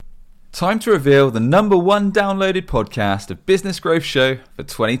time to reveal the number one downloaded podcast of Business Growth Show for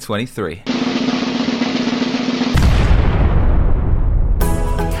 2023.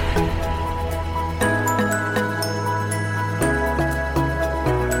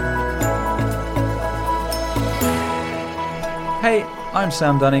 Hey, I'm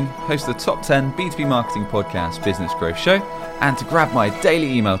Sam Dunning, host of the top 10 B2B marketing podcast Business Growth Show, and to grab my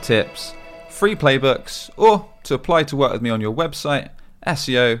daily email tips, free playbooks, or to apply to work with me on your website,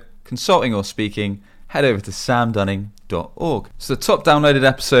 SEO, consulting or speaking, head over to samdunning.org. So the top downloaded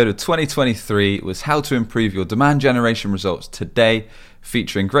episode of 2023 was how to improve your demand generation results today,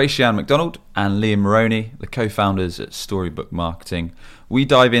 featuring Gracianne McDonald and Liam Moroney, the co-founders at Storybook Marketing. We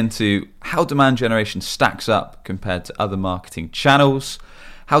dive into how demand generation stacks up compared to other marketing channels,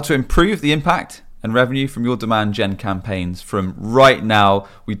 how to improve the impact and revenue from your demand gen campaigns from right now.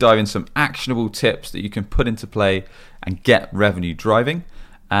 We dive in some actionable tips that you can put into play and get revenue driving.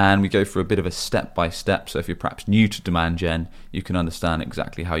 And we go through a bit of a step-by-step. So if you're perhaps new to demand gen, you can understand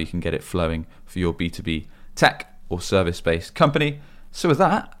exactly how you can get it flowing for your B2B tech or service-based company. So with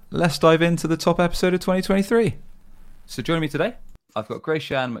that, let's dive into the top episode of 2023. So joining me today, I've got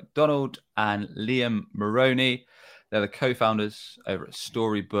Gracianne McDonald and Liam Moroney. They're the co-founders over at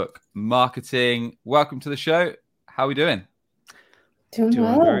Storybook Marketing. Welcome to the show. How are we doing? Doing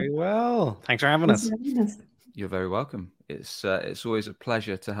very well. Thanks for having us. You're very welcome. It's always a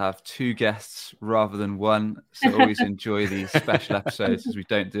pleasure to have two guests rather than one. So always enjoy these special episodes as we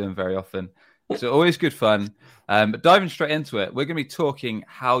don't do them very often. So always good fun. But diving straight into it, we're going to be talking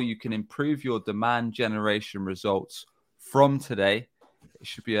how you can improve your demand generation results from today. It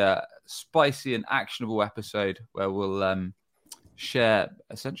should be a spicy and actionable episode where we'll share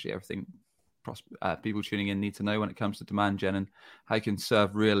essentially everything people tuning in need to know when it comes to demand gen and how you can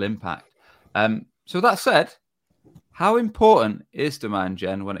serve real impact. So that said, how important is demand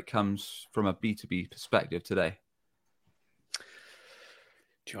gen when it comes from a B2B perspective today?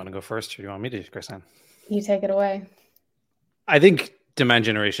 Do you want to go first or do you want me to, Gracianne? You take it away. I think demand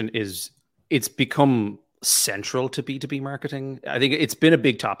generation it's become central to B2B marketing. I think it's been a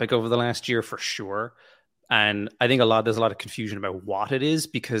big topic over the last year for sure. And I think there's a lot of confusion about what it is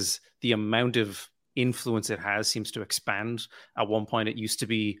because the amount of influence it has seems to expand. At one point, it used to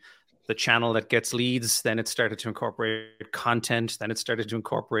be the channel that gets leads. Then it started to incorporate content. Then it started to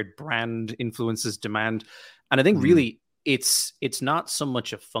incorporate brand influences, demand. And I think really it's not so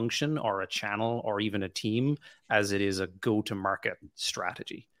much a function or a channel or even a team as it is a go-to-market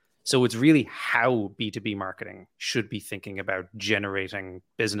strategy. So it's really how B2B marketing should be thinking about generating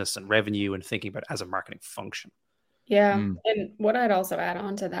business and revenue and thinking about it as a marketing function. Yeah. And what I'd also add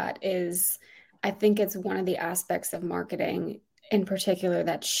on to that is I think it's one of the aspects of marketing in particular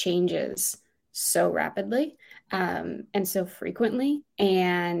that changes so rapidly and so frequently.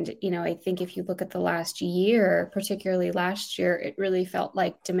 And, I think if you look at the last year, particularly last year, it really felt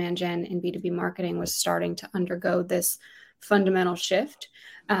like demand gen and B2B marketing was starting to undergo this fundamental shift.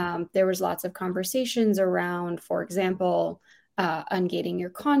 There was lots of conversations around, for example, ungating your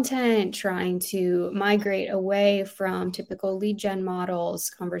content, trying to migrate away from typical lead gen models,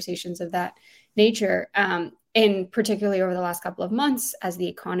 conversations of that nature. And particularly over the last couple of months, as the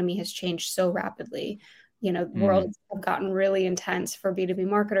economy has changed so rapidly, worlds have gotten really intense for B2B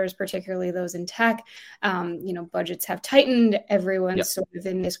marketers, particularly those in tech. Budgets have tightened. Everyone's sort of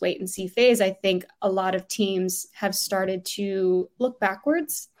in this wait and see phase. I think a lot of teams have started to look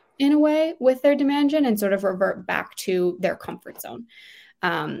backwards in a way with their demand gen and sort of revert back to their comfort zone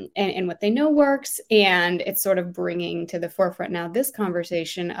and what they know works. And it's sort of bringing to the forefront now this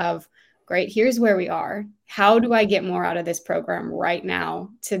conversation of, great, here's where we are. How do I get more out of this program right now,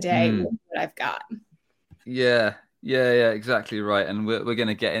 today, with what I've got? Yeah, exactly right. And we're going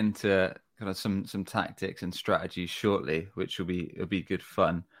to get into kind of some tactics and strategies shortly, which will be good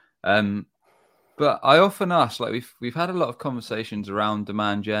fun. But I often ask, like we've had a lot of conversations around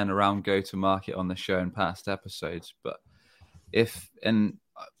demand gen, around go to market on the show in past episodes. But and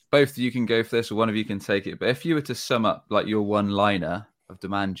both of you can go for this, or one of you can take it. But if you were to sum up like your one liner of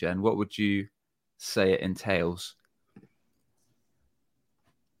demand gen, what would you say it entails?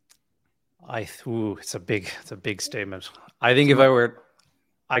 It's a big statement. I think if I were,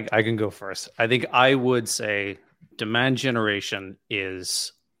 I can go first. I think I would say demand generation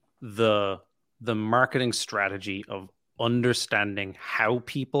is the marketing strategy of understanding how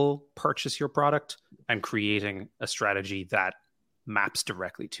people purchase your product and creating a strategy that maps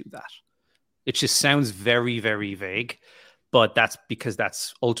directly to that. It just sounds very, very vague, but that's because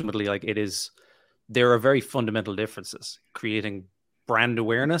that's ultimately like it is. There are very fundamental differences. Creating brand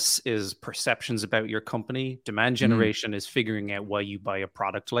awareness is perceptions about your company. Demand generation is figuring out why you buy a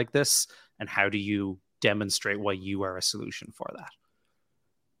product like this and how do you demonstrate why you are a solution for that.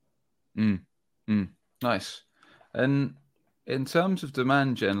 Nice. And in terms of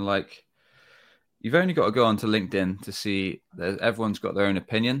demand gen, like, you've only got to go onto LinkedIn to see that everyone's got their own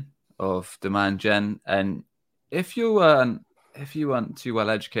opinion of demand gen. And if you weren't too well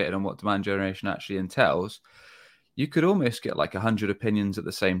educated on what demand generation actually entails, you could almost get like 100 opinions at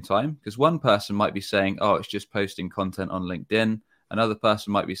the same time, because one person might be saying, oh, it's just posting content on LinkedIn. Another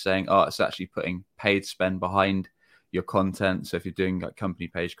person might be saying, oh, it's actually putting paid spend behind your content. So if you're doing like company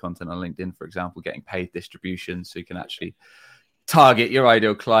page content on LinkedIn, for example, getting paid distribution so you can actually target your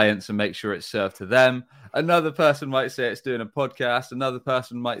ideal clients and make sure it's served to them. Another person might say it's doing a podcast. Another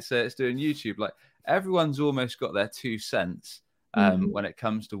person might say it's doing YouTube. Like, everyone's almost got their 2 cents when it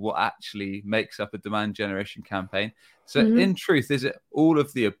comes to what actually makes up a demand generation campaign. So in truth, is it all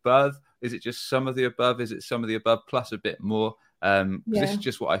of the above? Is it just some of the above? Is it some of the above plus a bit more? This is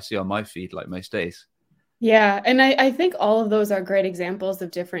just what I see on my feed like most days. Yeah. And I think all of those are great examples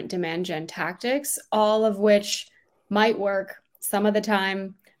of different demand gen tactics, all of which might work some of the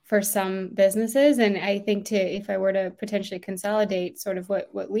time for some businesses. And I think if I were to potentially consolidate sort of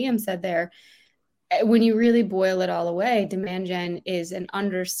what Liam said there, when you really boil it all away, demand gen is an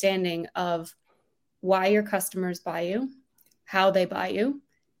understanding of why your customers buy you, how they buy you,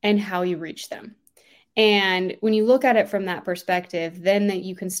 and how you reach them. And when you look at it from that perspective, then that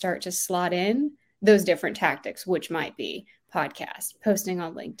you can start to slot in those different tactics, which might be podcast, posting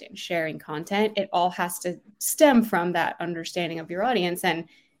on LinkedIn, sharing content. It all has to stem from that understanding of your audience. And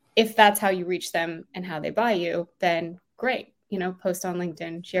if that's how you reach them and how they buy you, then great, post on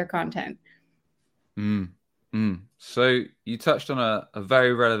LinkedIn, share content. So you touched on a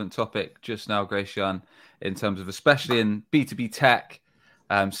very relevant topic just now, Gracian, in terms of, especially in B2B tech,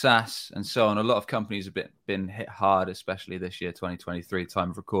 SaaS and so on. A lot of companies have been hit hard, especially this year, 2023,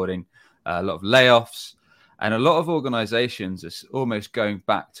 time of recording, a lot of layoffs, and a lot of organizations are almost going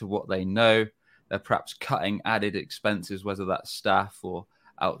back to what they know. They're perhaps cutting added expenses, whether that's staff or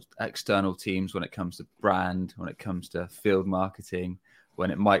external teams, when it comes to brand, when it comes to field marketing, when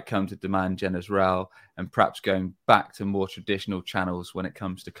it might come to demand gen as well, and perhaps going back to more traditional channels when it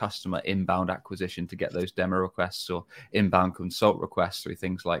comes to customer inbound acquisition to get those demo requests or inbound consult requests through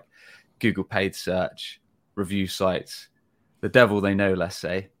things like Google paid search, review sites, the devil they know, let's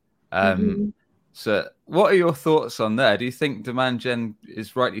say. So what are your thoughts on there? Do you think demand gen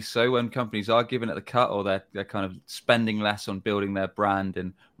is rightly so when companies are giving it the cut, or they're kind of spending less on building their brand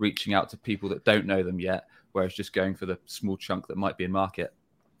and reaching out to people that don't know them yet, whereas just going for the small chunk that might be in market?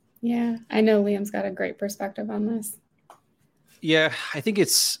 Yeah, I know Liam's got a great perspective on this. Yeah, I think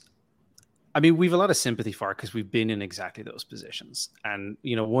we've a lot of sympathy for it because we've been in exactly those positions. And,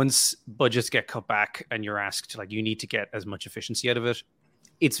 once budgets get cut back and you're asked, you need to get as much efficiency out of it,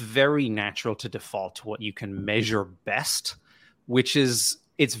 it's very natural to default to what you can measure best, which is,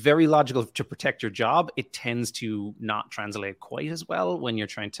 it's very logical to protect your job. It tends to not translate quite as well when you're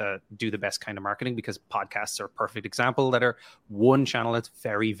trying to do the best kind of marketing, because podcasts are a perfect example that are one channel that's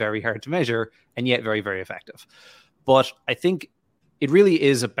very, very hard to measure and yet very, very effective. But I think it really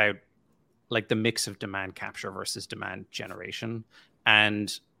is about the mix of demand capture versus demand generation.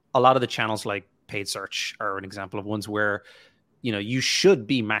 And a lot of the channels like paid search are an example of ones where, you should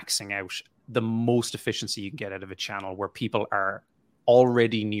be maxing out the most efficiency you can get out of a channel where people are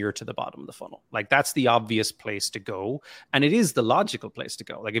already near to the bottom of the funnel. That's the obvious place to go. And it is the logical place to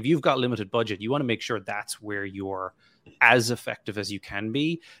go. If you've got limited budget, you want to make sure that's where you're as effective as you can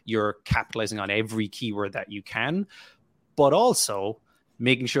be. You're capitalizing on every keyword that you can, but also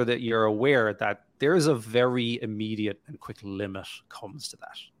making sure that you're aware that there is a very immediate and quick limit comes to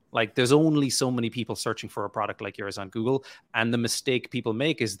that. There's only so many people searching for a product like yours on Google. And the mistake people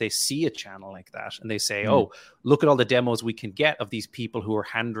make is they see a channel like that and they say, oh, look at all the demos we can get of these people who are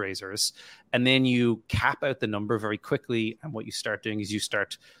hand raisers. And then you cap out the number very quickly. And what you start doing is you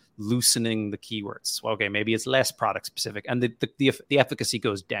start loosening the keywords. Well, okay, maybe it's less product specific and the efficacy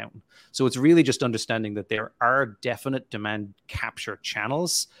goes down. So it's really just understanding that there are definite demand capture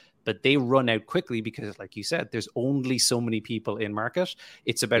channels, but they run out quickly because, like you said, there's only so many people in market.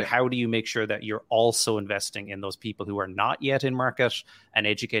 It's about how do you make sure that you're also investing in those people who are not yet in market and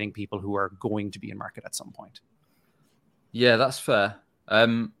educating people who are going to be in market at some point. Yeah, that's fair.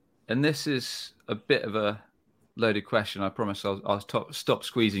 And this is a bit of a loaded question. I promise I'll stop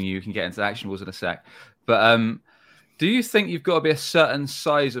squeezing you. You can get into actionables in a sec. But do you think you've got to be a certain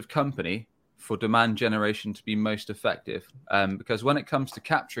size of company for demand generation to be most effective? Because when it comes to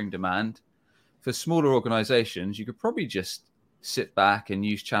capturing demand for smaller organizations, you could probably just sit back and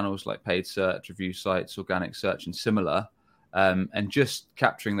use channels like paid search, review sites, organic search, and similar, and just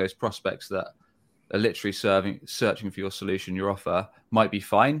capturing those prospects that are literally searching for your solution, your offer, might be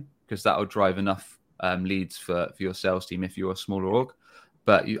fine, because that will drive enough leads for your sales team if you're a smaller org.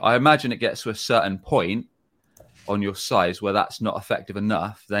 But I imagine it gets to a certain point on your size where that's not effective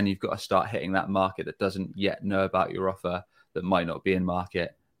enough. Then you've got to start hitting that market that doesn't yet know about your offer, that might not be in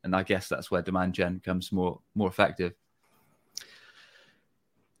market. And I guess that's where demand gen becomes more effective.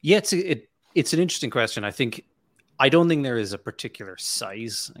 Yeah, it's an interesting question. I don't think there is a particular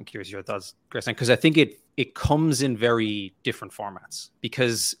size. I'm curious your thoughts, Chris, because I think it comes in very different formats.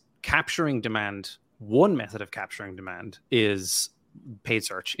 Because capturing demand, one method of capturing demand is paid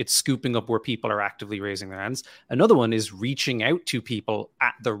search. It's scooping up where people are actively raising their hands. Another one is reaching out to people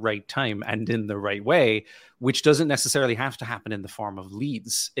at the right time and in the right way, which doesn't necessarily have to happen in the form of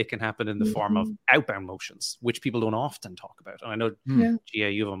leads. It can happen in the form of outbound motions, which people don't often talk about. And I know,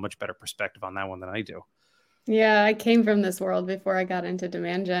 Gia, you have a much better perspective on that one than I do. Yeah, I came from this world before I got into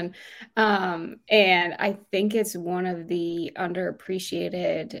demand gen. And I think it's one of the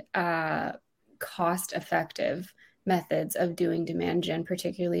underappreciated, cost-effective methods of doing demand gen,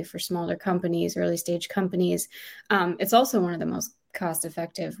 particularly for smaller companies, early stage companies. It's also one of the most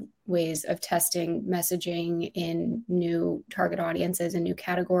cost-effective ways of testing messaging in new target audiences and new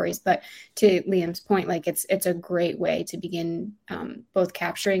categories. But to Liam's point, like it's a great way to begin both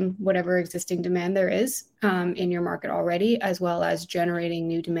capturing whatever existing demand there is in your market already, as well as generating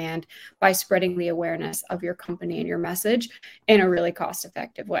new demand by spreading the awareness of your company and your message in a really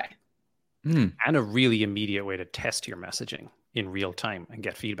cost-effective way. And a really immediate way to test your messaging in real time and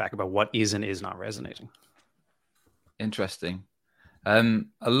get feedback about what is and is not resonating. Interesting. A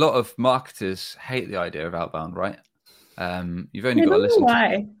lot of marketers hate the idea of outbound, right? You've only got to listen.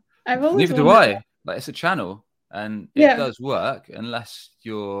 Why? I've always neither do I. Like, it's a channel, and it does work unless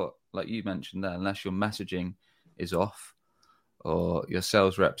you're, like you mentioned there, unless your messaging is off, or your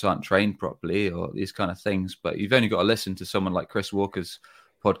sales reps aren't trained properly, or these kind of things. But you've only got to listen to someone like Chris Walker's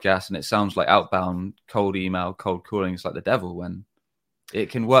podcast, and it sounds like outbound cold email, cold calling is like the devil, when it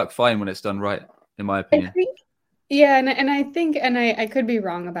can work fine when it's done right, in my opinion. I think I could be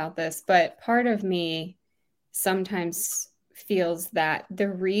wrong about this, but part of me sometimes feels that the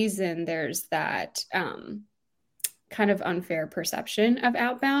reason there's that kind of unfair perception of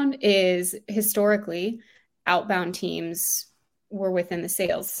outbound is historically outbound teams were within the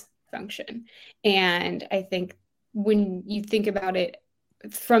sales function. And I think when you think about it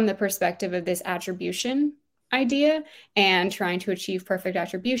from the perspective of this attribution idea and trying to achieve perfect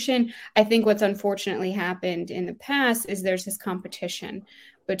attribution, I think what's unfortunately happened in the past is there's this competition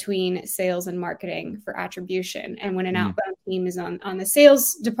between sales and marketing for attribution. And when an outbound team is on the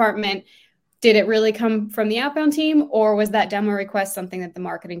sales department, did it really come from the outbound team, or was that demo request something that the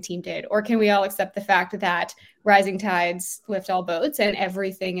marketing team did? Or can we all accept the fact that rising tides lift all boats and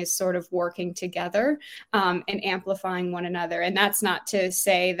everything is sort of working together and amplifying one another? And that's not to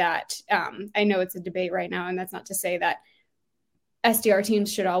say that, I know it's a debate right now, and that's not to say that SDR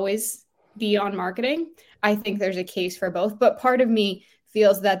teams should always be on marketing. I think there's a case for both, but part of me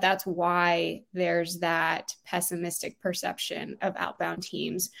feels that that's why there's that pessimistic perception of outbound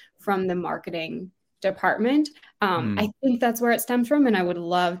teams from the marketing department. I think that's where it stems from. And I would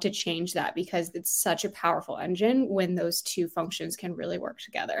love to change that, because it's such a powerful engine when those two functions can really work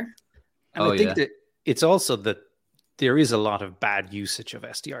together. And I think that it's also that there is a lot of bad usage of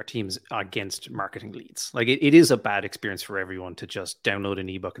SDR teams against marketing leads. Like it is a bad experience for everyone to just download an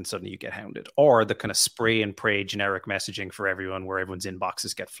ebook and suddenly you get hounded, or the kind of spray and pray generic messaging for everyone where everyone's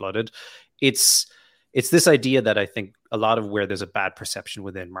inboxes get flooded. It's this idea that I think a lot of where there's a bad perception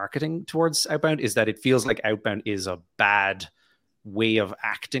within marketing towards outbound is that it feels like outbound is a bad way of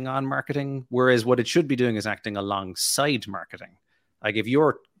acting on marketing, whereas what it should be doing is acting alongside marketing. Like if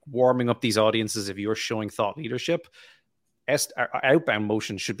you're warming up these audiences, if you're showing thought leadership, outbound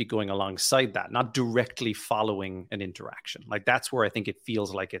motion should be going alongside that, not directly following an interaction. Like that's where I think it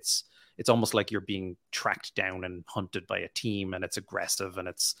feels like it's almost like you're being tracked down and hunted by a team, and it's aggressive and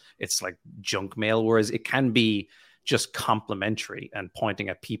it's like junk mail, whereas it can be just complimentary and pointing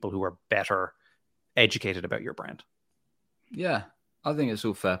at people who are better educated about your brand. Yeah, I think it's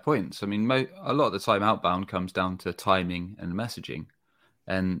all fair points. I mean, a lot of the time outbound comes down to timing and messaging,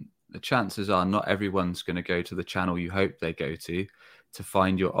 and the chances are not everyone's going to go to the channel you hope they go to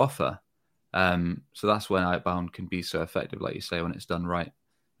find your offer. So that's when outbound can be so effective, like you say, when it's done right.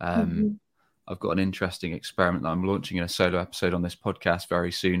 I've got an interesting experiment that I'm launching in a solo episode on this podcast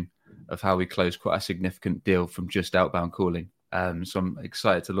very soon, of how we close quite a significant deal from just outbound calling. So I'm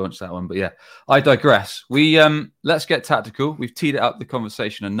excited to launch that one. But yeah, I digress. Let's get tactical. We've teed it up the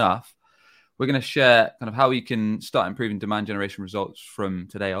conversation enough. We're going to share kind of how we can start improving demand generation results from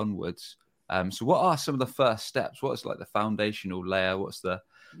today onwards. So what are some of the first steps? What's like the foundational layer? What's the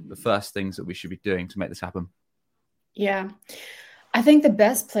first things that we should be doing to make this happen? Yeah, I think the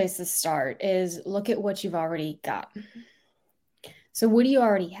best place to start is look at what you've already got. So what do you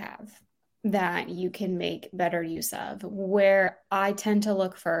already have that you can make better use of? Where I tend to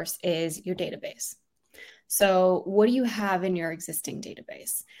look first is your database. So what do you have in your existing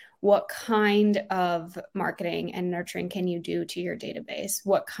database? What kind of marketing and nurturing can you do to your database?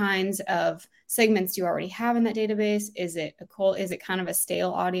 What kinds of segments do you already have in that database? Is it kind of a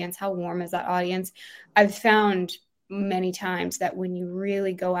stale audience? How warm is that audience? I've found many times that when you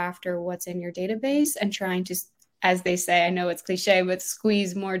really go after what's in your database and trying to, as they say, I know it's cliche, but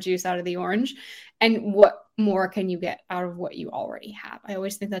squeeze more juice out of the orange, and what more can you get out of what you already have? I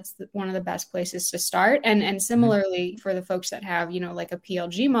always think that's one of the best places to start. And similarly for the folks that have, like a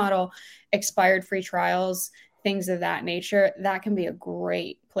PLG model, expired free trials, things of that nature, that can be a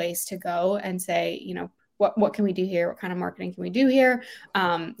great place to go and say, what can we do here? What kind of marketing can we do here?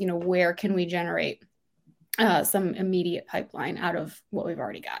 Where can we generate some immediate pipeline out of what we've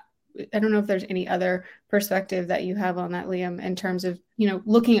already got? I don't know if there's any other perspective that you have on that, Liam, in terms of,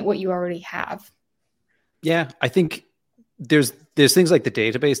 looking at what you already have. Yeah, I think there's things like the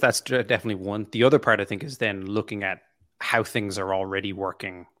database. That's definitely one. The other part, I think, is then looking at how things are already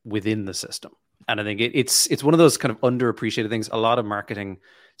working within the system. And I think it's one of those kind of underappreciated things. A lot of marketing,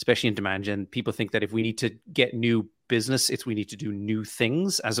 especially in demand gen, people think that if we need to get new business, we need to do new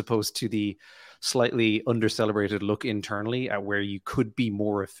things, as opposed to the slightly under-celebrated look internally at where you could be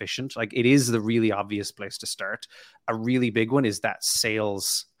more efficient. Like, it is the really obvious place to start. A really big one is that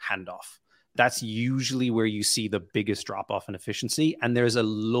sales handoff. That's usually where you see the biggest drop off in efficiency. And there's a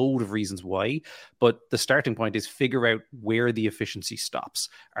load of reasons why. But the starting point is figure out where the efficiency stops.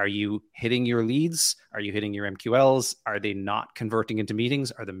 Are you hitting your leads? Are you hitting your MQLs? Are they not converting into meetings?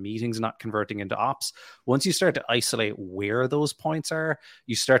 Are the meetings not converting into ops? Once you start to isolate where those points are,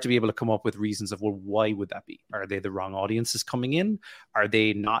 you start to be able to come up with reasons of, well, why would that be? Are they the wrong audiences coming in? Are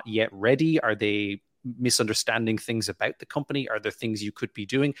they not yet ready? Are they misunderstanding things about the company? Are there things you could be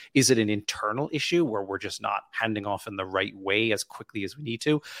doing? Is it an internal issue where we're just not handing off in the right way as quickly as we need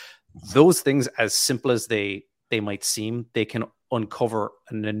to? Those things, as simple as they might seem, they can uncover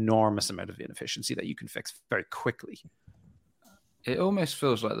an enormous amount of inefficiency that you can fix very quickly. It almost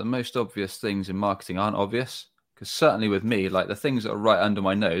feels like the most obvious things in marketing aren't obvious, because certainly with me, like the things that are right under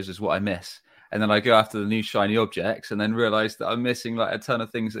my nose is what I miss. And then I go after the new shiny objects and then realize that I'm missing like a ton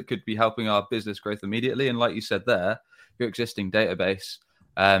of things that could be helping our business growth immediately. And like you said there, your existing database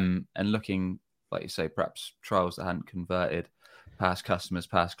and looking, like you say, perhaps trials that hadn't converted, past customers,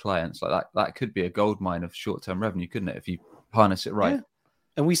 past clients, like that could be a gold mine of short-term revenue, couldn't it, if you harness it right? Yeah.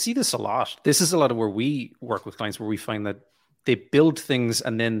 And we see this a lot. This is a lot of where we work with clients, where we find that they build things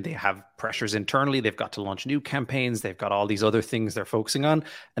and then they have pressures internally. They've got to launch new campaigns. They've got all these other things they're focusing on.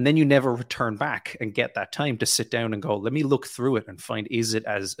 And then you never return back and get that time to sit down and go, let me look through it and find, is it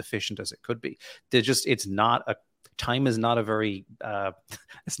as efficient as it could be? Time is not a very,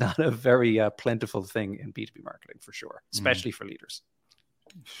 it's not a very plentiful thing in B2B marketing, for sure, especially for leaders.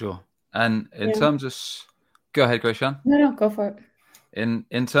 Sure. And in terms of, go ahead, Gracian. No, go for it.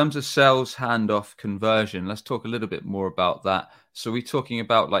 In terms of sales handoff conversion, let's talk a little bit more about that. So we're talking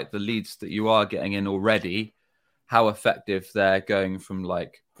about like the leads that you are getting in already, how effective they're going from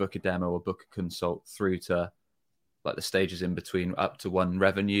like book a demo or book a consult through to like the stages in between up to one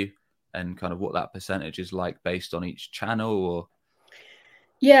revenue, and kind of what that percentage is like based on each channel. Or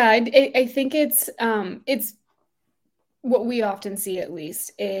yeah, I think it's what we often see, at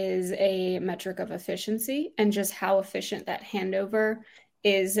least, is a metric of efficiency and just how efficient that handover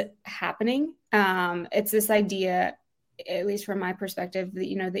is happening. It's this idea, at least from my perspective,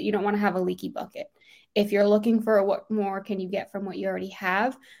 that that you don't want to have a leaky bucket. If you're looking for what more can you get from what you already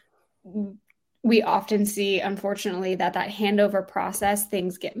have, we often see, unfortunately, that handover process,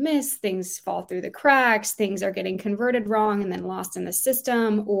 things get missed, things fall through the cracks, things are getting converted wrong and then lost in the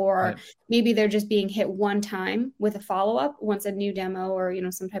system, or maybe they're just being hit one time with a follow-up once a new demo or,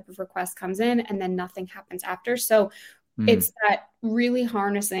 some type of request comes in, and then nothing happens after. So it's that really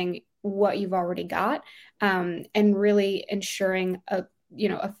harnessing what you've already got and really ensuring a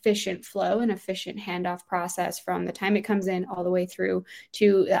efficient flow and efficient handoff process from the time it comes in all the way through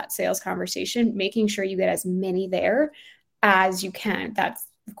to that sales conversation, making sure you get as many there as you can. That's,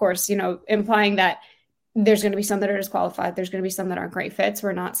 of course, implying that there's going to be some that are disqualified. There's going to be some that aren't great fits.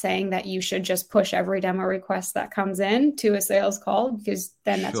 We're not saying that you should just push every demo request that comes in to a sales call, because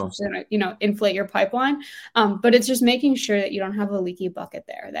then that's just going to, inflate your pipeline. But it's just making sure that you don't have a leaky bucket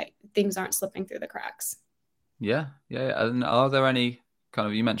there, that things aren't slipping through the cracks. Yeah. And are there any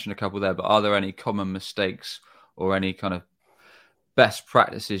you mentioned a couple there, but are there any common mistakes or any kind of best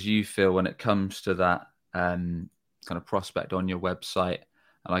practices you feel when it comes to that kind of prospect on your website?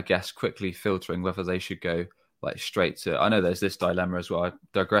 And I guess quickly filtering whether they should go like straight to, I know there's this dilemma as well. I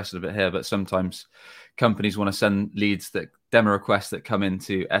digress a bit here, but sometimes companies want to send leads, that demo requests that come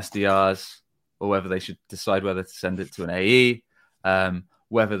into SDRs, or whether they should decide whether to send it to an AE,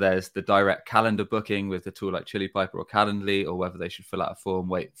 whether there's the direct calendar booking with a tool like Chili Piper or Calendly, or whether they should fill out a form,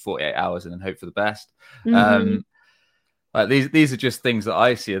 wait 48 hours and then hope for the best. These are just things that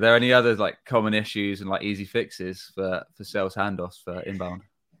I see. Are there any other like common issues and like easy fixes for sales handoffs for inbound?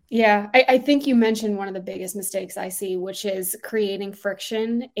 Yeah, I think you mentioned one of the biggest mistakes I see, which is creating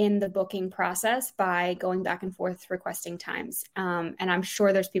friction in the booking process by going back and forth requesting times. And I'm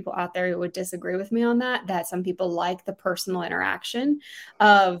sure there's people out there who would disagree with me on that some people like the personal interaction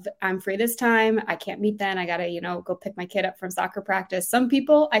of, I'm free this time, I can't meet then, I got to, go pick my kid up from soccer practice. Some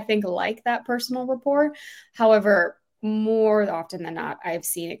people, I think, like that personal rapport. However, more often than not, I've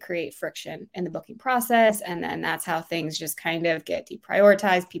seen it create friction in the booking process. And then that's how things just kind of get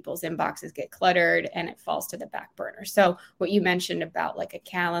deprioritized. People's inboxes get cluttered and it falls to the back burner. So what you mentioned about like a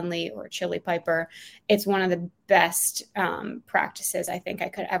Calendly or a Chili Piper, it's one of the best practices I think I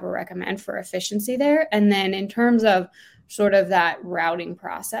could ever recommend for efficiency there. And then in terms of sort of that routing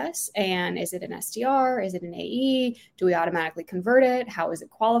process, and is it an SDR? Is it an AE? Do we automatically convert it? How is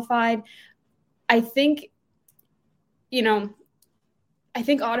it qualified? I think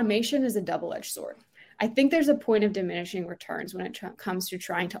automation is a double-edged sword. I think there's a point of diminishing returns when it comes to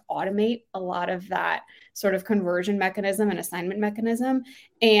trying to automate a lot of that sort of conversion mechanism and assignment mechanism.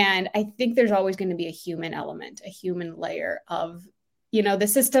 And I think there's always going to be a human element, a human layer of, the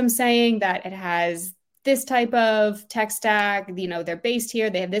system saying that it has this type of tech stack, they're based here,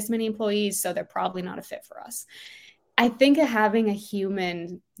 they have this many employees, so they're probably not a fit for us. I think having a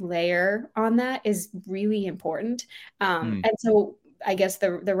human layer on that is really important. And so I guess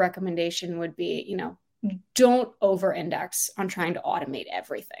the recommendation would be, don't over-index on trying to automate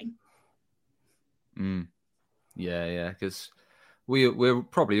everything. Yeah. Because we're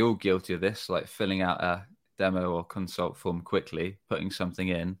probably all guilty of this, like filling out a demo or consult form quickly, putting something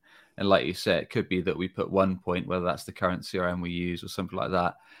in. And like you said, it could be that we put one point, whether that's the current CRM we use or something like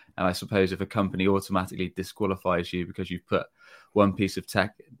that. And I suppose if a company automatically disqualifies you because you've put one piece of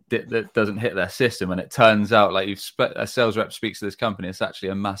tech that doesn't hit their system, and it turns out like a sales rep speaks to this company, it's actually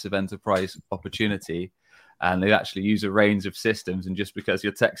a massive enterprise opportunity, and they actually use a range of systems, and just because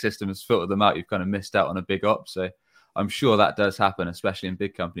your tech system has filtered them out, you've kind of missed out on a big op. So I'm sure that does happen, especially in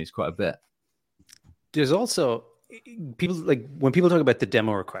big companies, quite a bit. There's also people, like when people talk about the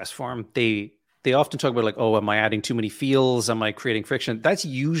demo request form, they often talk about like, oh, am I adding too many fields? Am I creating friction? That's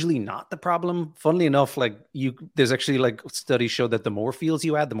usually not the problem. Funnily enough, there's actually like studies show that the more fields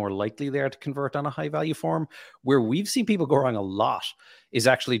you add, the more likely they are to convert on a high value form. Where we've seen people go wrong a lot is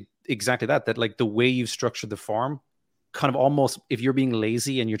actually exactly that like the way you've structured the form, kind of almost, if you're being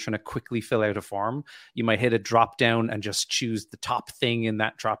lazy and you're trying to quickly fill out a form, you might hit a drop down and just choose the top thing in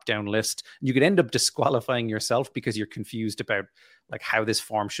that drop down list. You could end up disqualifying yourself because you're confused about like how this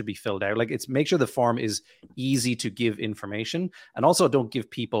form should be filled out. Like, it's make sure the form is easy to give information, and also don't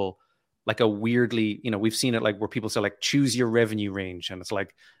give people like a weirdly, we've seen it like where people say like, choose your revenue range. And it's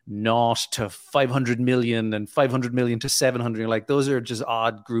like 0 to 500 million and 500 million to 700. Like those are just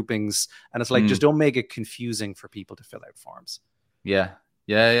odd groupings. And it's like, just don't make it confusing for people to fill out forms. Yeah.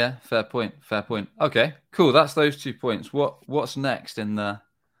 Fair point. Okay, cool. That's those 2 points. What's next in the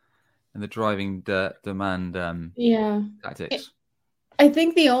driving demand tactics? I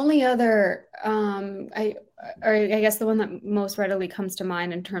think the only other, I guess the one that most readily comes to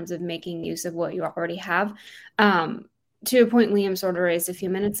mind in terms of making use of what you already have, to a point Liam sort of raised a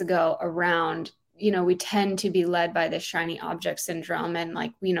few minutes ago around, we tend to be led by this shiny object syndrome, and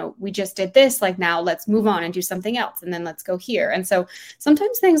like, we just did this, like now let's move on and do something else, and then let's go here. And so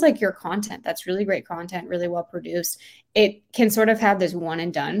sometimes things like your content, that's really great content, really well produced, it can sort of have this one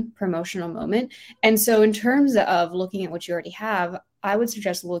and done promotional moment. And so in terms of looking at what you already have, I would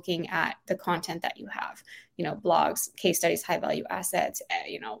suggest looking at the content that you have, blogs, case studies, high value assets,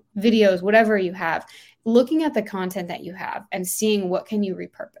 videos, whatever you have, looking at the content that you have and seeing what can you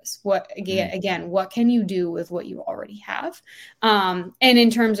repurpose, what can you do with what you already have. And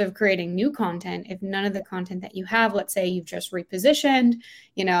in terms of creating new content, if none of the content that you have, let's say you've just repositioned,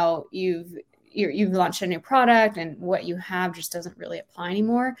 you've you've launched a new product and what you have just doesn't really apply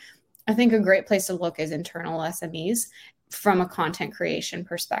anymore, I think a great place to look is internal SMEs from a content creation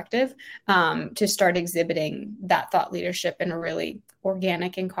perspective, to start exhibiting that thought leadership in a really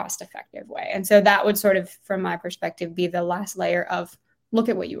organic and cost-effective way. And so that would sort of, from my perspective, be the last layer of look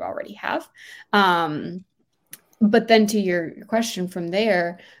at what you already have. But then to your question from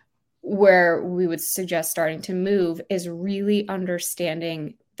there, where we would suggest starting to move is really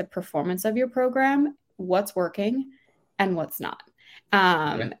understanding the performance of your program, what's working and what's not.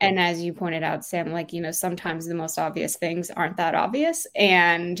 And as you pointed out, Sam, like, sometimes the most obvious things aren't that obvious.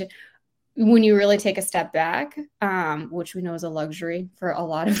 And when you really take a step back, which we know is a luxury for a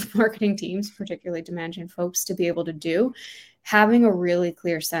lot of marketing teams, particularly demand gen folks, to be able to do, having a really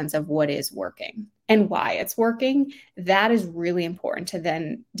clear sense of what is working and why it's working, that is really important to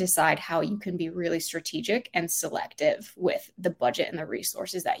then decide how you can be really strategic and selective with the budget and the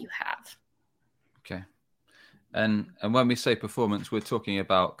resources that you have. Okay. And when we say performance, we're talking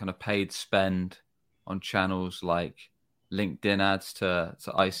about kind of paid spend on channels like LinkedIn ads to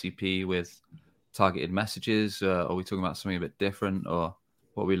ICP with targeted messages. Are we talking about something a bit different, or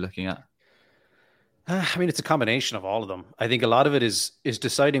what are we looking at? I mean, it's a combination of all of them. I think a lot of it is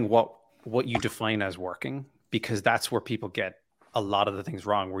deciding what you define as working, because that's where people get a lot of the things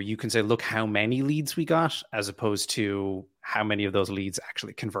wrong, where you can say, look how many leads we got, as opposed to how many of those leads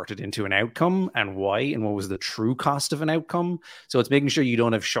actually converted into an outcome and why, and what was the true cost of an outcome. So it's making sure you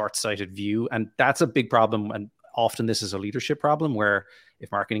don't have short-sighted view. And that's a big problem. And often this is a leadership problem, where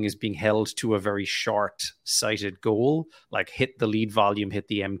if marketing is being held to a very short-sighted goal, like hit the lead volume, hit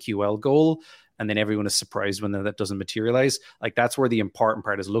the MQL goal, and then everyone is surprised when that doesn't materialize. Like, that's where the important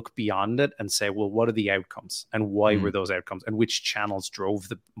part is, look beyond it and say, well, what are the outcomes and why were those outcomes and which channels drove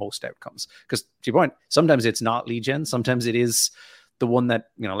the most outcomes? Because to your point, sometimes it's not lead gen. Sometimes it is the one that,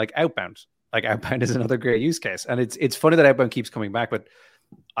 like outbound. Like outbound is another great use case. And it's funny that outbound keeps coming back, but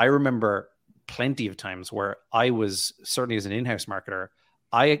I remember plenty of times where I was, certainly as an in-house marketer,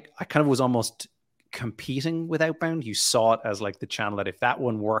 I kind of was almost competing with outbound. You saw it as like the channel that if that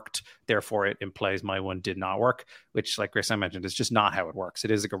one worked, therefore it implies my one did not work, which, like Grace, I mentioned, is just not how it works.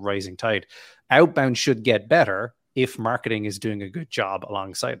 It is like a rising tide. Outbound should get better if marketing is doing a good job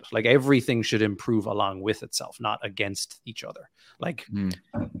alongside it. Like, everything should improve along with itself, not against each other. Like,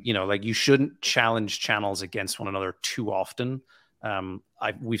 like you shouldn't challenge channels against one another too often.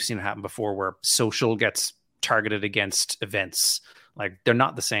 We've seen it happen before, where social gets targeted against events. Like, they're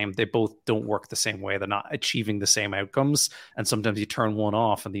not the same. They both don't work the same way. They're not achieving the same outcomes. And sometimes you turn one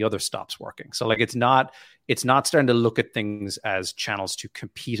off and the other stops working. So like, it's not starting to look at things as channels to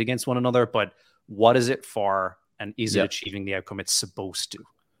compete against one another, but what is it for? And is it achieving the outcome it's supposed to?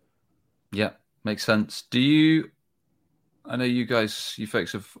 Yeah, makes sense. I know you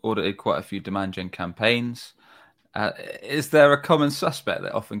folks have audited quite a few demand gen campaigns. Is there a common suspect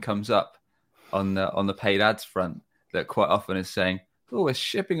that often comes up on the paid ads front that quite often is saying, oh, we're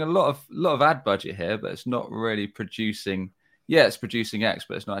shipping a lot of ad budget here, but it's not really producing. Yeah, it's producing X,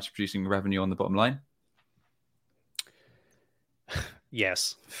 but it's not actually producing revenue on the bottom line?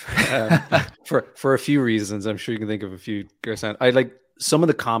 Yes, for a few reasons. I'm sure you can think of a few. I like some of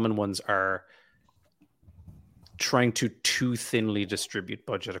the common ones are trying to too thinly distribute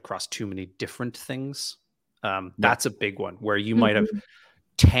budget across too many different things. That's a big one, where you might have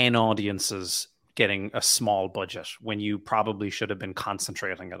 10 audiences getting a small budget when you probably should have been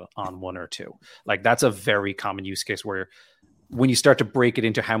concentrating it on one or two. Like, that's a very common use case, where when you start to break it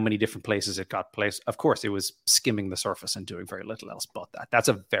into how many different places it got placed, of course, it was skimming the surface and doing very little else but that. That's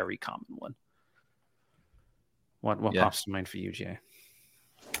a very common one. What pops to mind for you, Jay?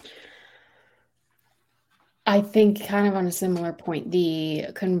 I think, kind of on a similar point, the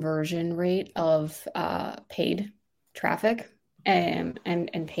conversion rate of paid traffic and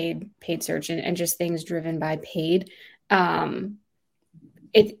paid search and just things driven by paid.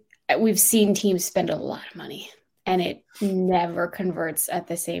 We've seen teams spend a lot of money and it never converts at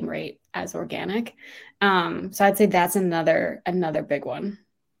the same rate as organic. So I'd say that's another big one.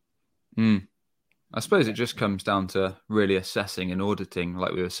 I suppose it just comes down to really assessing and auditing,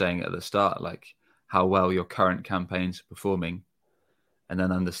 like we were saying at the start, like how well your current campaigns are performing, and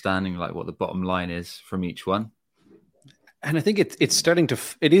then understanding like what the bottom line is from each one. And I think it's starting to,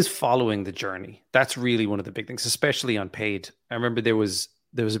 it is following the journey. That's really one of the big things, especially on paid. I remember there was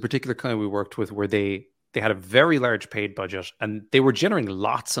a particular client we worked with where they had a very large paid budget and they were generating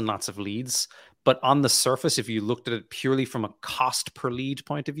lots and lots of leads. But on the surface, if you looked at it purely from a cost per lead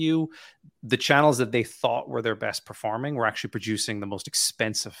point of view, the channels that they thought were their best performing were actually producing the most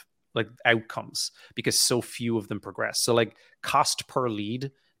expensive like outcomes, because so few of them progress. So like, cost per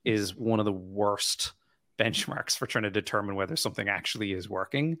lead is one of the worst benchmarks for trying to determine whether something actually is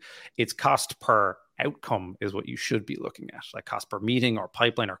working. It's cost per outcome is what you should be looking at, like cost per meeting or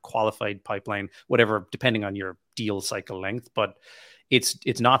pipeline or qualified pipeline, whatever, depending on your deal cycle length. But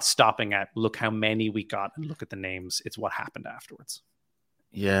it's not stopping at look how many we got and look at the names. It's what happened afterwards.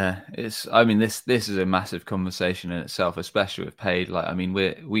 Yeah, this is a massive conversation in itself, especially with paid. Like, I mean,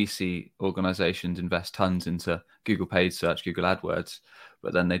 we see organizations invest tons into Google paid search, Google AdWords,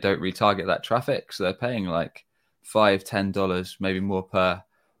 but then they don't retarget that traffic. So they're paying like $5-10, maybe more per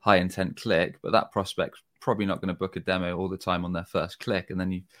high intent click, but that prospect's probably not going to book a demo all the time on their first click. And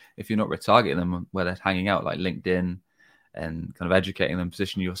then if you're not retargeting them where they're hanging out, like LinkedIn, and kind of educating them,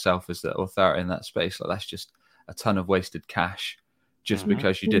 positioning yourself as the authority in that space, like that's just a ton of wasted cash just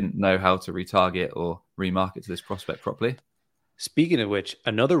because you didn't know how to retarget or remarket to this prospect properly. Speaking of which,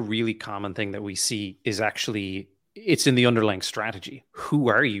 another really common thing that we see is actually, it's in the underlying strategy. Who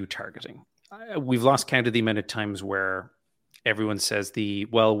are you targeting? We've lost count of the amount of times where everyone says we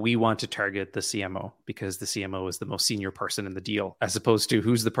want to target the CMO because the CMO is the most senior person in the deal, as opposed to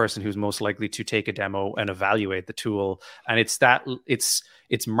who's the person who's most likely to take a demo and evaluate the tool. And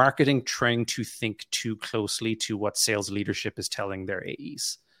it's marketing trying to think too closely to what sales leadership is telling their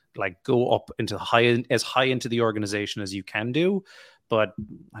AEs. Like, go up into as high into the organization as you can do. But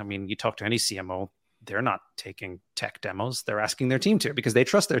I mean, you talk to any CMO, they're not taking tech demos. They're asking their team to, because they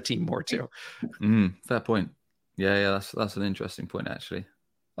trust their team more too. Fair point. Yeah, that's an interesting point, actually.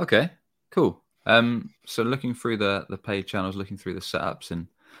 Okay, cool. So looking through the paid channels, looking through the setups and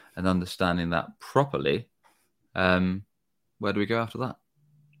understanding that properly, where do we go after that?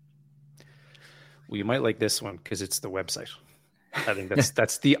 Well, you might like this one because it's the website. I think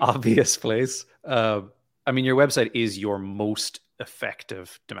that's the obvious place. I mean, your website is your most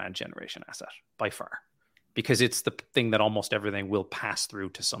effective demand generation asset by far, because it's the thing that almost everything will pass through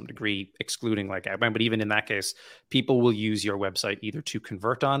to some degree, excluding like outbound. But even in that case, people will use your website either to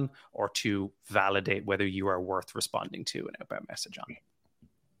convert on or to validate whether you are worth responding to an outbound message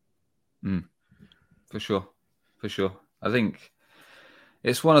on. For sure. I think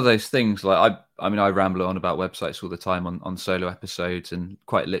it's one of those things, like I ramble on about websites all the time on solo episodes, and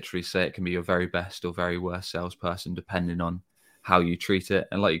quite literally say it can be your very best or very worst salesperson depending on how you treat it.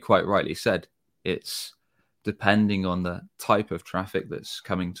 And like you quite rightly said, it's depending on the type of traffic that's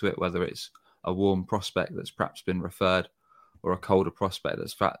coming to it, whether it's a warm prospect that's perhaps been referred or a colder prospect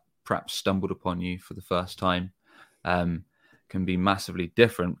that's perhaps stumbled upon you for the first time, can be massively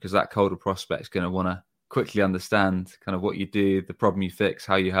different, because that colder prospect is going to want to quickly understand kind of what you do, the problem you fix,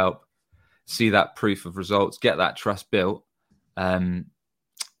 how you help, see that proof of results, get that trust built,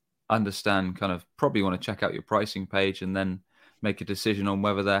 understand, kind of probably want to check out your pricing page, and then make a decision on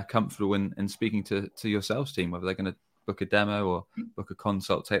whether they're comfortable in speaking to your sales team, whether they're going to book a demo or book a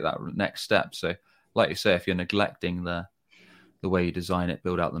consult, take that next step. So like you say, if you're neglecting the way you design it,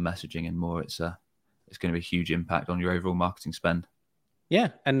 build out the messaging and more, it's going to be a huge impact on your overall marketing spend. Yeah.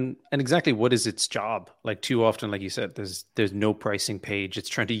 And exactly what is its job? Like, too often, like you said, there's no pricing page. It's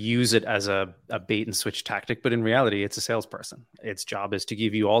trying to use it as a bait and switch tactic. But in reality, it's a salesperson. Its job is to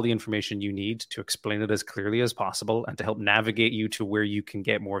give you all the information you need, to explain it as clearly as possible, and to help navigate you to where you can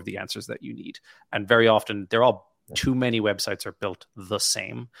get more of the answers that you need. And very often, too many websites are built the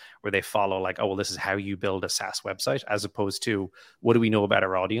same, where they follow like, oh, well, this is how you build a SaaS website, as opposed to what do we know about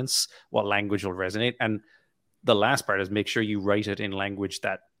our audience? What language will resonate? And the last part is make sure you write it in language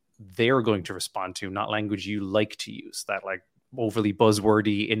that they're going to respond to, not language you like to use, that like overly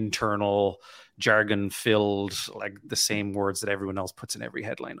buzzwordy, internal, jargon-filled, like the same words that everyone else puts in every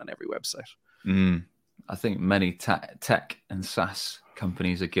headline on every website. I think many tech and SaaS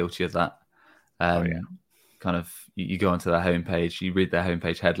companies are guilty of that. Kind of, you go onto their homepage, you read their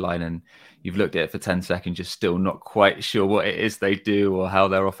homepage headline, and you've looked at it for 10 seconds, you're still not quite sure what it is they do or how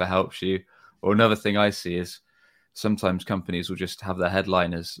their offer helps you. Or another thing I see is sometimes companies will just have their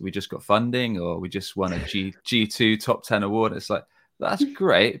headline as, we just got funding, or we just won a G2 top 10 award. It's like, that's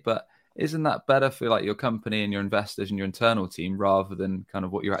great, but isn't that better for like your company and your investors and your internal team, rather than kind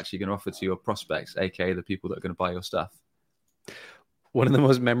of what you're actually going to offer to your prospects, aka the people that are going to buy your stuff? One of the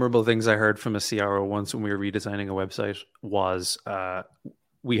most memorable things I heard from a CRO once when we were redesigning a website was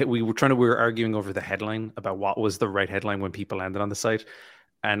we were arguing over the headline, about what was the right headline when people landed on the site.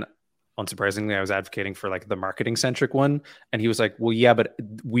 And unsurprisingly, I was advocating for like the marketing centric one. And he was like, well, yeah, but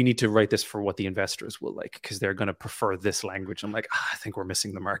we need to write this for what the investors will like, because they're going to prefer this language. I'm like, I think we're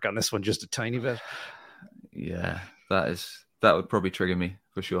missing the mark on this one just a tiny bit. Yeah, that would probably trigger me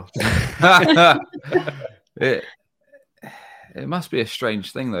for sure. It must be a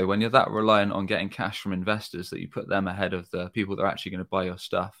strange thing, though, when you're that reliant on getting cash from investors that you put them ahead of the people that are actually going to buy your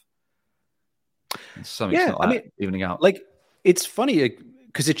stuff. And something's not evening out. Like, it's funny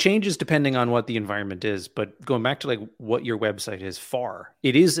because it changes depending on what the environment is. But going back to like what your website is for,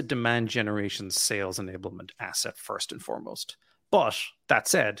 it is a demand generation sales enablement asset first and foremost. But that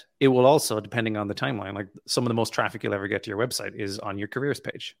said, it will also, depending on the timeline, like some of the most traffic you'll ever get to your website is on your careers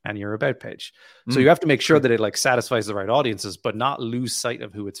page and your about page. So you have to make sure that it like satisfies the right audiences, but not lose sight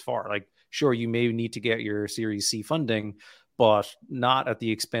of who it's for. Like, sure, you may need to get your Series C funding, but not at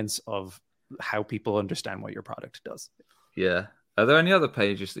the expense of how people understand what your product does. Yeah. Are there any other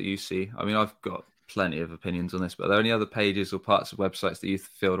pages that you see? I mean, I've got plenty of opinions on this, but are there any other pages or parts of websites that you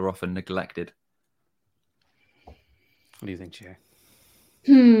feel are often neglected? What do you think, Jay?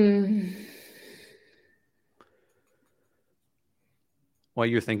 What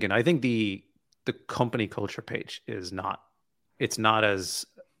you're thinking? I think the company culture page is not. It's not as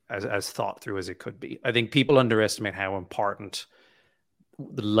thought through as it could be. I think people underestimate how important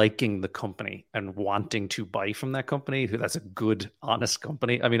liking the company and wanting to buy from that company. That's a good, honest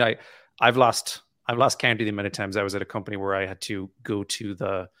company. I mean, I've lost count of the amount of times I was at a company where I had to go to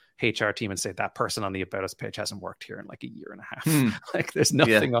the HR team and say that person on the About Us page hasn't worked here in like a year and a half. Like there's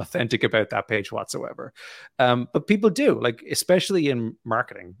nothing authentic about that page whatsoever. But people do, like, especially in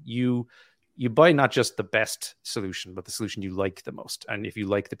marketing, you buy not just the best solution, but the solution you like the most. And if you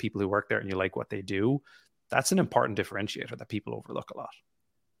like the people who work there and you like what they do, that's an important differentiator that people overlook a lot.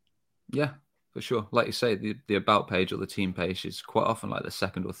 Yeah, for sure. Like you say, the About page or the team page is quite often like the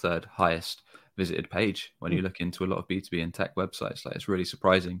second or third highest visited page when you look into a lot of B2B and tech websites. Like, it's really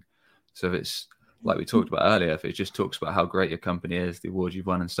surprising. So if it's like we talked about earlier, if it just talks about how great your company is, the awards you've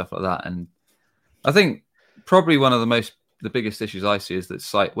won and stuff like that. And I think probably one of the biggest issues I see is that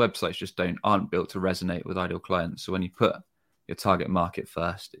websites just aren't built to resonate with ideal clients. So when you put your target market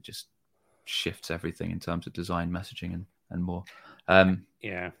first, it just shifts everything in terms of design, messaging, and more.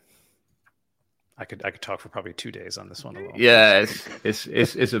 Yeah. I could talk for probably 2 days on this one alone. Yeah,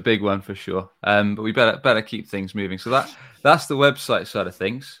 it's a big one for sure. But we better keep things moving. So that's the website side of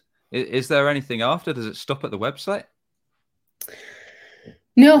things. Is there anything after? Does it stop at the website?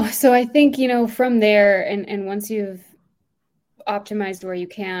 No. So I think, from there, and once you've optimized where you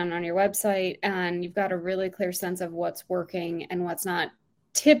can on your website and you've got a really clear sense of what's working and what's not,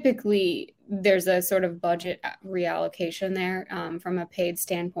 typically there's a sort of budget reallocation there from a paid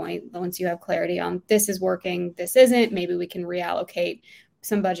standpoint. Once you have clarity on this is working, this isn't, maybe we can reallocate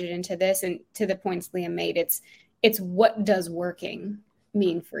some budget into this. And to the points Liam made, it's what does working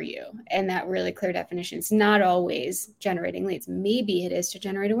mean for you? And that really clear definition. It's not always generating leads. Maybe it is to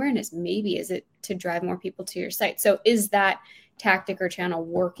generate awareness. Maybe is it to drive more people to your site. So is that tactic or channel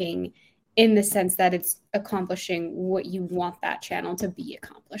working in the sense that it's accomplishing what you want that channel to be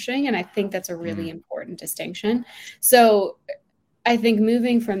accomplishing? And I think that's a really important distinction. So I think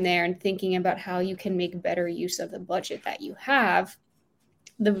moving from there and thinking about how you can make better use of the budget that you have,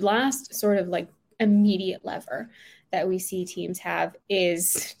 the last sort of like immediate lever that we see teams have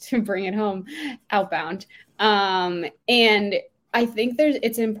is, to bring it home, outbound. And I think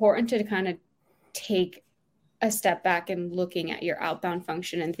it's important to kind of take a step back and looking at your outbound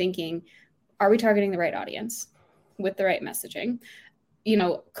function and thinking, are we targeting the right audience with the right messaging?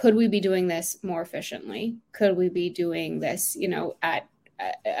 Could we be doing this more efficiently? Could we be doing this, at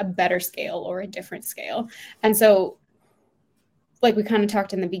a better scale or a different scale? And so, like we kind of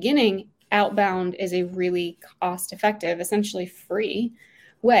talked in the beginning, outbound is a really cost-effective, essentially free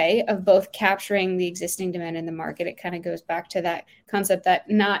way of both capturing the existing demand in the market. It kind of goes back to that concept that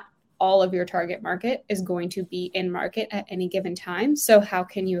not all of your target market is going to be in market at any given time. So how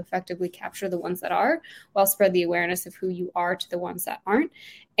can you effectively capture the ones that are while spread the awareness of who you are to the ones that aren't?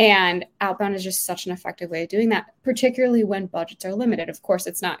 And outbound is just such an effective way of doing that, particularly when budgets are limited. Of course,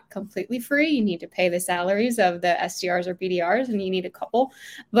 it's not completely free. You need to pay the salaries of the SDRs or BDRs, and you need a couple.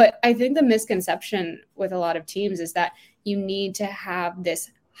 But I think the misconception with a lot of teams is that you need to have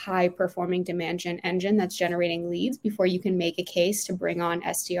this high-performing demand gen engine that's generating leads before you can make a case to bring on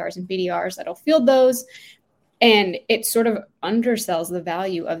SDRs and BDRs that'll field those. And it sort of undersells the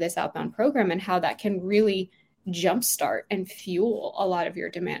value of this outbound program and how that can really jumpstart and fuel a lot of your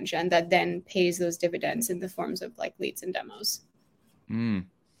demand gen that then pays those dividends in the forms of like leads and demos.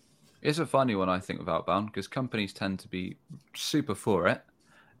 It's a funny one, I think, with outbound, because companies tend to be super for it.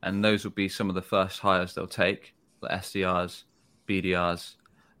 And those will be some of the first hires they'll take, like SDRs, BDRs,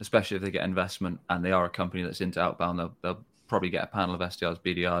 especially if they get investment and they are a company that's into outbound. They'll probably get a panel of SDRs,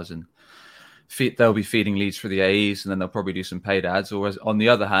 BDRs, and they'll be feeding leads for the AEs, and then they'll probably do some paid ads. Or on the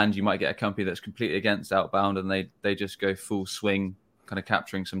other hand, you might get a company that's completely against outbound, and they just go full swing, kind of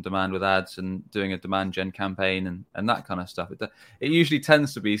capturing some demand with ads and doing a demand gen campaign and that kind of stuff. It usually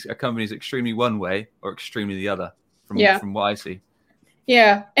tends to be a company's extremely one way or extremely the other from what I see.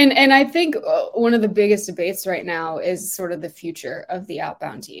 Yeah. And I think one of the biggest debates right now is sort of the future of the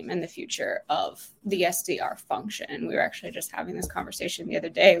outbound team and the future of the SDR function. And we were actually just having this conversation the other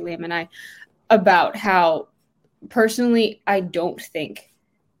day, Liam and I, about how personally, I don't think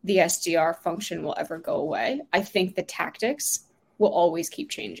the SDR function will ever go away. I think the tactics will always keep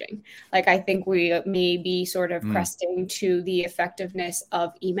changing. Like, I think we may be sort of cresting to the effectiveness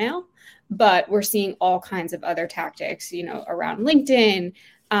of email, but we're seeing all kinds of other tactics, around LinkedIn.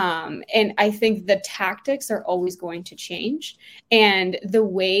 And I think the tactics are always going to change. And the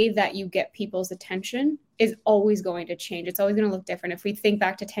way that you get people's attention is always going to change. It's always going to look different. If we think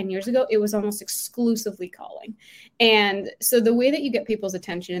back to 10 years ago, it was almost exclusively calling. And so the way that you get people's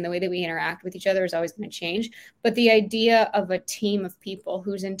attention and the way that we interact with each other is always going to change. But the idea of a team of people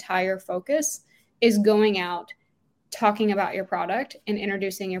whose entire focus is going out, talking about your product and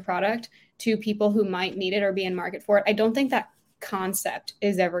introducing your product to people who might need it or be in market for it, I don't think that concept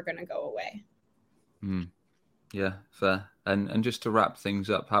is ever going to go away. Yeah, fair. And just to wrap things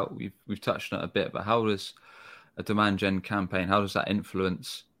up, how we've touched on it a bit, but how does a demand gen campaign, how does that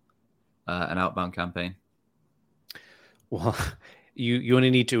influence an outbound campaign? Well, you only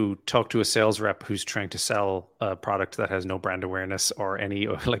need to talk to a sales rep who's trying to sell a product that has no brand awareness or any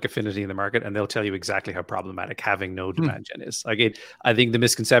affinity in the market, and they'll tell you exactly how problematic having no demand gen is. I think the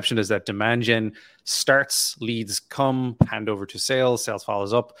misconception is that demand gen starts, leads come, hand over to sales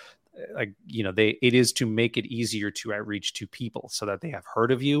follows up. It is to make it easier to outreach to people so that they have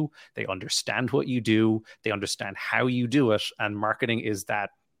heard of you, they understand what you do, they understand how you do it, and marketing is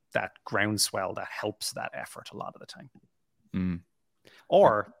that groundswell that helps that effort a lot of the time.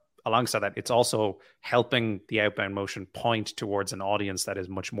 Or alongside that, it's also helping the outbound motion point towards an audience that is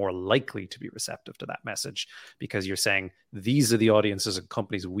much more likely to be receptive to that message, because you're saying these are the audiences and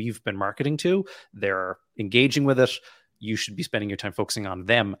companies we've been marketing to, they're engaging with it. You should be spending your time focusing on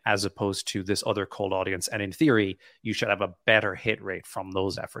them as opposed to this other cold audience. And in theory, you should have a better hit rate from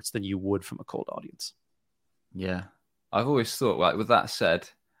those efforts than you would from a cold audience. Yeah. I've always thought, like, with that said,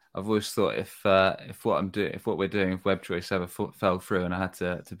 I've always thought if what we're doing, if WebChoice ever fell through and I had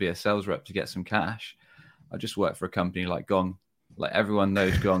to be a sales rep to get some cash, I'd just work for a company like Gong. Like, everyone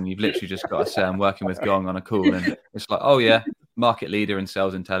knows Gong. You've literally just got to say, I'm working with Gong on a call. And it's like, oh yeah, market leader in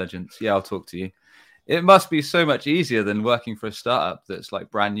sales intelligence. Yeah, I'll talk to you. It must be so much easier than working for a startup that's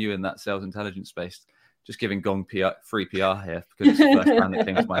like brand new in that sales intelligence space. Just giving Gong free PR here because it's the first brand that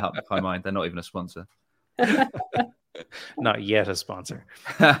came to my mind. They're not even a sponsor. Not yet a sponsor.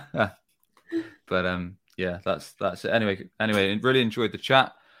 But yeah, that's it. Anyway, really enjoyed the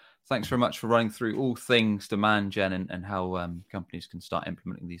chat. Thanks very much for running through all things demand gen and how companies can start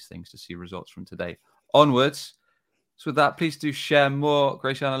implementing these things to see results from today onwards. So with that, please do share more,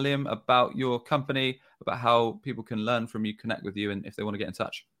 Gracian and Liam, about your company, about how people can learn from you, connect with you, and if they want to get in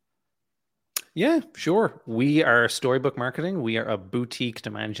touch. Yeah, sure. We are Storybook Marketing. We are a boutique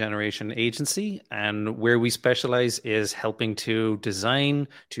demand generation agency, and where we specialize is helping to design,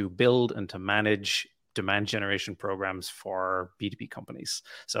 to build, and to manage demand generation programs for B2B companies.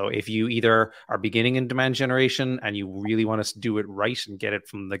 So if you either are beginning in demand generation and you really want us to do it right and get it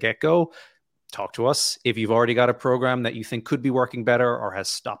from the get-go, talk to us. If you've already got a program that you think could be working better or has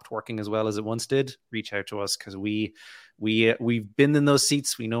stopped working as well as it once did, reach out to us, because we've been in those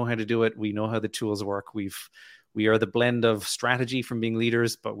seats. We know how to do it. We know how the tools work. We are the blend of strategy from being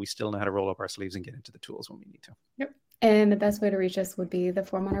leaders, but we still know how to roll up our sleeves and get into the tools when we need to. Yep. And the best way to reach us would be the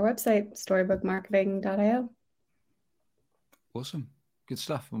form on our website, storybookmarketing.io. Awesome. Good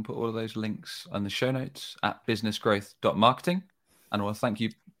stuff. We'll put all of those links on the show notes at businessgrowth.marketing. And I want to thank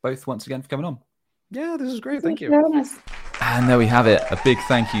you both once again for coming on. Yeah, this is great. Thank you. And there we have it. A big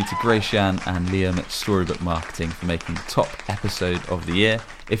thank you to Gracian and Liam at Storybook Marketing for making the top episode of the year.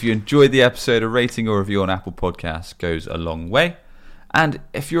 If you enjoyed the episode, a rating or review on Apple Podcasts goes a long way. And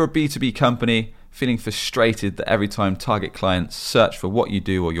if you're a B2B company feeling frustrated that every time target clients search for what you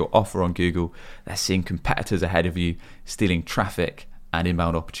do or your offer on Google, they're seeing competitors ahead of you stealing traffic and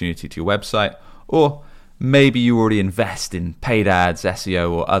inbound opportunity to your website, or maybe you already invest in paid ads,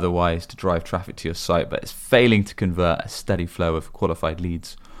 SEO or otherwise to drive traffic to your site, but it's failing to convert a steady flow of qualified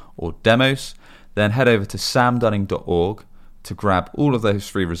leads or demos, then head over to samdunning.org to grab all of those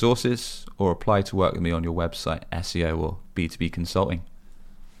free resources or apply to work with me on your website, SEO or B2B consulting.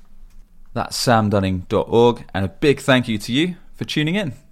 That's samdunning.org, and a big thank you to you for tuning in.